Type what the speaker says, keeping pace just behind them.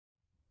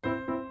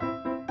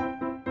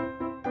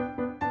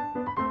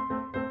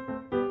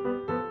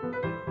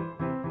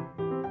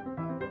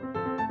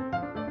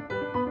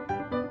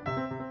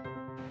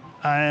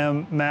I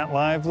am Matt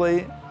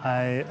Lively.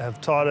 I have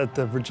taught at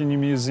the Virginia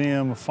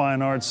Museum of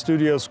Fine Arts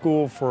Studio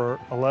School for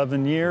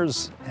 11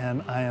 years,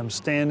 and I am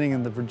standing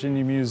in the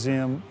Virginia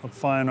Museum of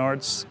Fine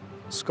Arts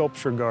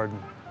Sculpture Garden.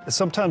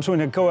 Sometimes when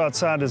you go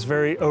outside, it's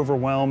very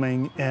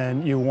overwhelming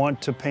and you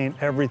want to paint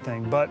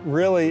everything, but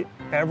really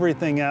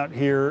everything out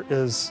here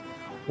is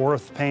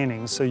worth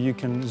painting. So you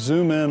can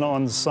zoom in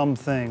on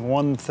something,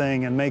 one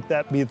thing, and make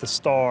that be the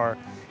star.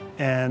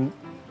 And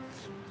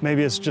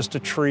maybe it's just a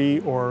tree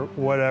or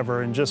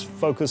whatever, and just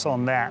focus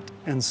on that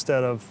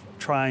instead of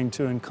trying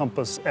to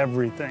encompass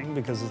everything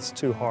because it's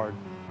too hard.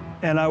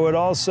 And I would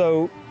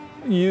also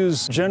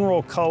use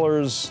general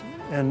colors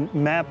and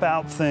map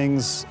out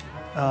things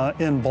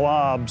in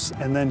blobs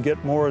and then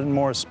get more and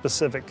more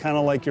specific, kind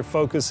of like you're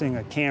focusing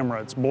a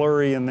camera. It's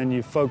blurry and then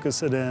you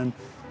focus it in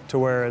to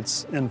where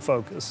it's in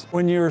focus.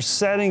 When you're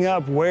setting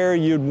up where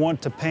you'd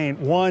want to paint,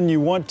 one, you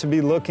want to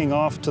be looking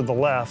off to the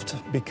left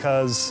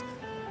because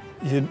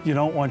you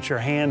don't want your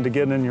hand to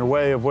get in your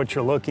way of what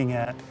you're looking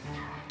at.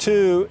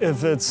 Two,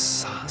 if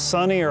it's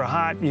sunny or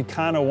hot, you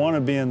kind of want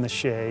to be in the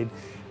shade.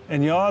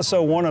 And you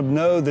also want to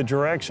know the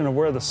direction of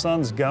where the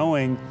sun's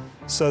going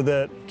so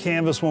that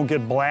canvas won't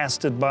get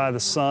blasted by the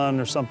sun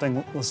or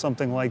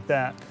something like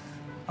that.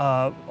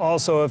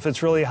 Also, if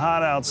it's really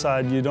hot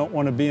outside, you don't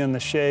want to be in the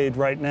shade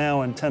right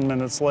now, and 10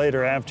 minutes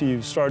later, after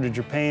you've started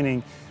your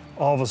painting,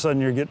 all of a sudden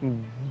you're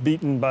getting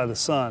beaten by the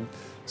sun.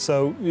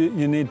 So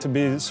you need to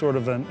be sort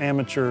of an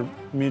amateur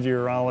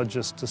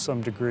meteorologist to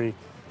some degree.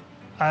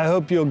 I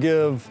hope you'll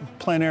give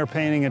plein air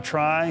painting a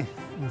try.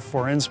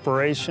 For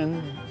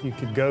inspiration, you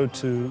could go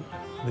to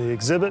the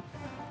exhibit,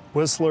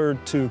 Whistler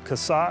to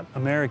Cassatt,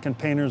 American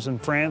Painters in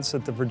France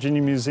at the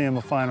Virginia Museum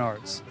of Fine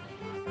Arts.